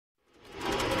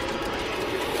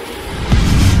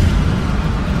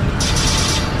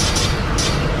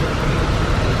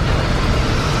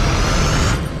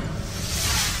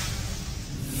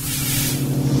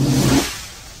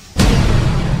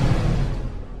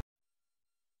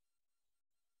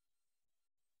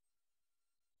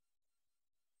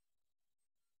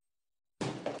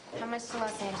much to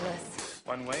Los Angeles?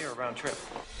 One way or round trip?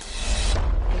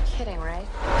 You're kidding, right?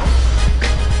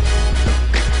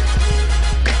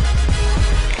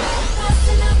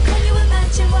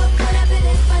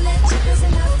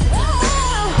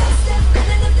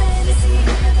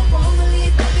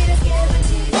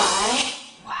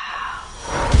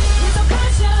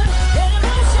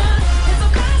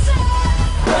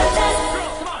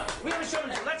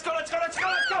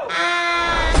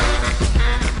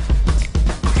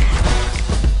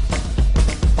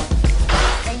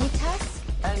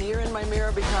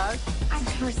 Because I've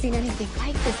never seen anything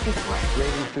like this before.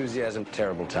 Great enthusiasm,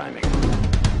 terrible timing.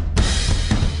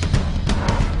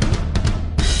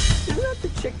 isn't that the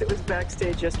chick that was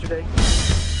backstage yesterday?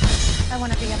 I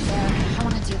want to be up there. I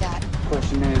want to do that.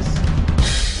 Question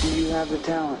is, do you have the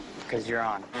talent? Because you're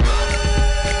on.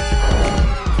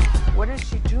 What is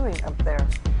she doing up there?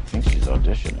 I think she's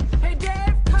auditioning. Hey,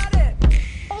 Dave, cut it!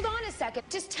 Hold on a second.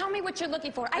 Just tell me what you're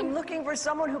looking for. I'm looking for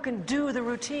someone who can do the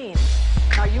routine.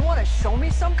 Now, you want to show me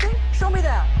something? Show me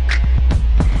that.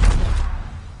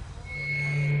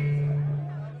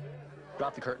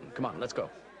 Drop the curtain. Come on, let's go.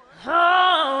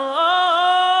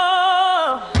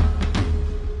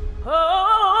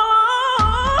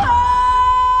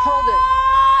 Hold it.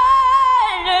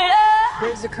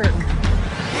 Here's the curtain.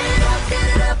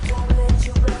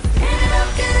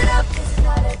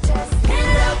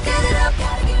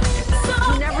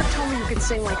 You never told me you could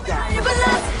sing like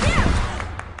that.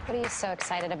 What are you so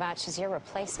excited about? She's your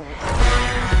replacement. Here,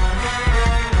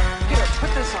 put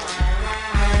this on.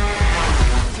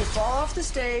 You fall off the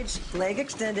stage, leg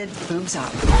extended, boobs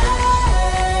up.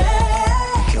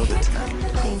 Killed it tonight.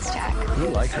 Thanks, Jack. You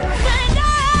like her?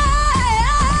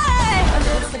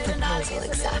 What's the proposal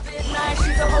exactly?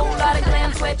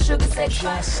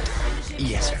 Just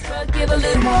yes, sir.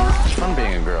 It's fun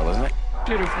being a girl, isn't it?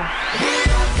 Beautiful.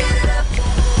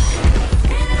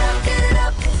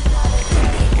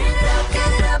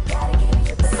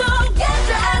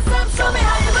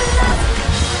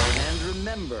 And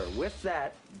remember, with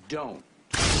that, don't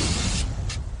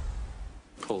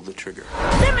pull the trigger.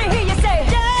 Let me hear you say,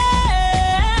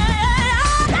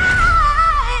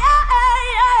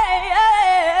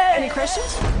 Any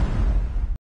questions?